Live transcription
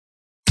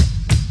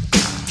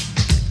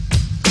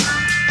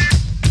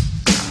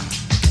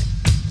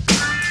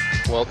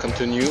Welcome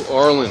to New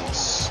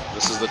Orleans.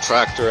 This is the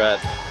tractor at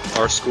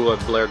our school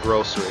at Blair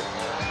Grocery.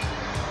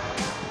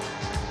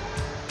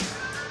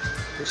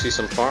 We see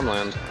some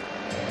farmland.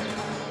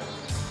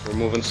 We're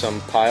moving some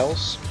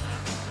piles.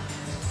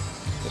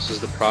 This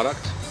is the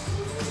product.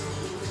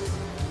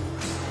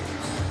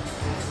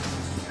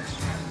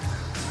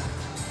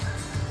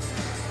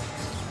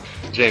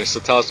 James,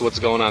 so tell us what's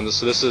going on.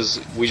 So this is,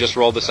 we just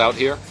rolled this out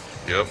here?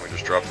 Yep, we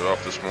just dropped it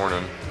off this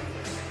morning.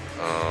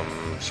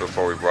 So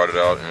far we brought it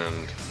out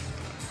and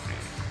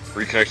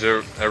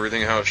reconnected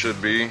everything how it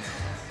should be,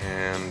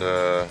 and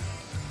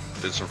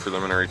did some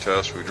preliminary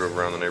tests. We drove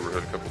around the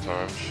neighborhood a couple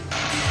times.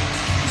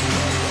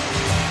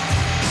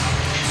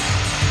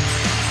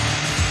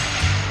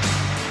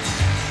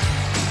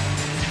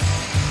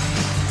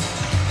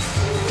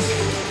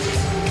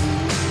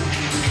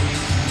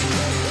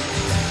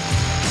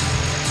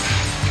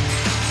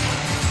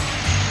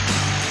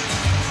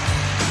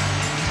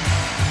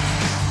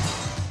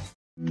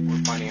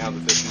 We're finding out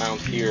that this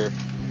mount here,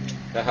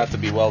 that had to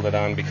be welded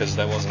on because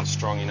that wasn't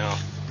strong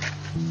enough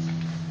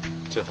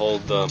to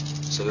hold the,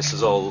 so this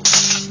is all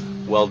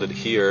welded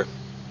here.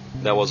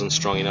 That wasn't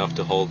strong enough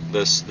to hold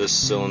this. This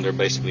cylinder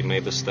basically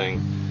made this thing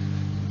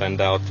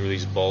bend out through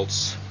these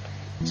bolts.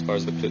 As far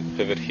as the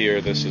pivot here,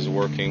 this is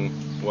working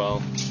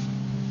well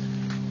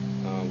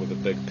with a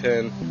big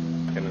pin.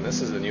 And then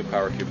this is the new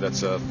power cube.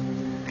 That's a,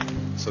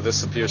 so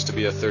this appears to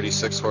be a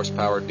 36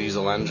 horsepower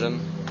diesel engine.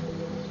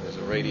 There's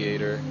a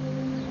radiator.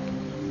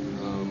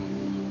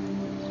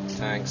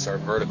 Tanks are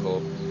vertical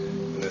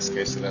in this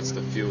case, so that's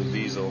the fuel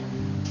diesel.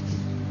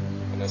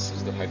 And this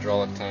is the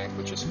hydraulic tank,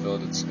 which is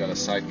filled. It's got a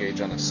side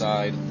gauge on the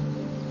side.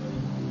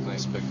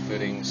 Nice big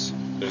fittings.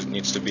 There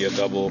needs to be a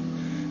double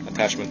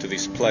attachment to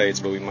these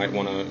plates, but we might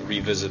want to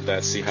revisit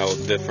that, see how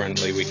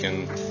differently we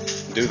can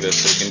do this,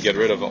 so we can get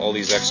rid of all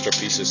these extra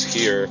pieces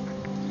here.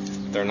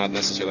 They're not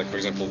necessary, like for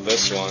example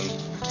this one,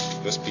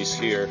 this piece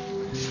here,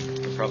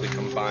 could probably be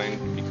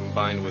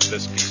combined with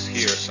this piece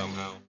here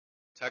somehow.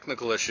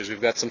 Technical issues.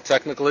 We've got some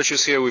technical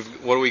issues here.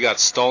 What do we got?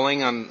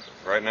 Stalling on?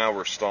 Right now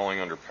we're stalling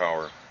under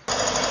power.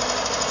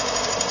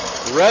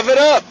 Rev it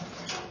up!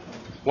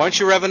 Why aren't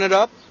you revving it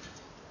up?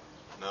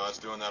 No, it's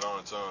doing that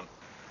on its own.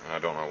 I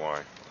don't know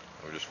why.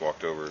 We just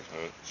walked over,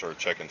 started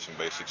checking some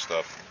basic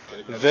stuff.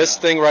 This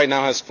thing right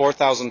now has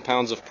 4,000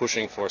 pounds of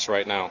pushing force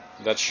right now.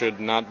 That should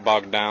not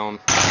bog down.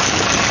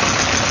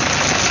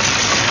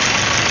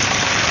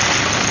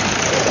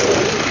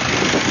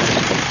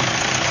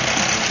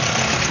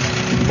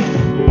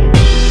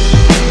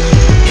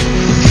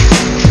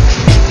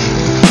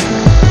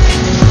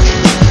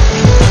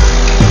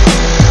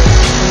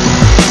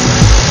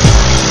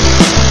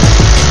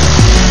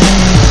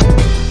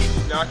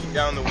 Knocking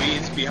down the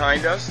weeds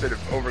behind us that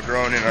have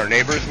overgrown in our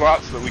neighbor's lot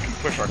so that we can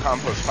push our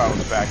compost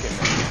piles back in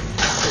there.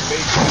 So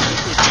basically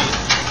this would be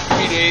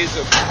 3 days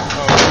of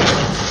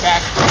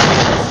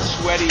back-breaking,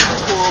 sweaty,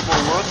 horrible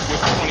work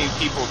with 20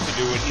 people to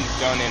do what he's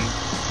done in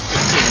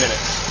 15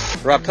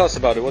 minutes. Rob, tell us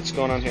about it. What's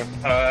going on here?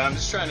 I'm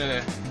just trying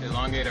to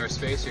elongate our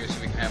space here so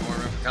we can have more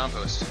room for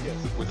compost. Yes.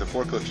 With the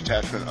forklift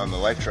attachment on the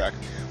LifeTrac,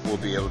 we'll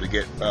be able to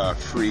get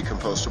free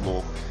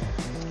compostable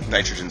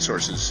nitrogen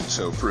sources,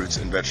 so fruits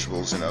and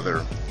vegetables and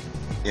other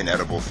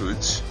inedible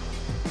foods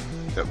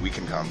that we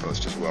can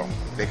compost as well.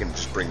 They can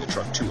just bring the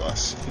truck to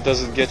us.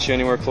 Does it get you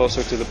anywhere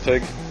closer to the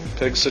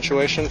pig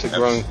situation, to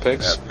growing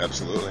pigs?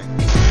 Absolutely.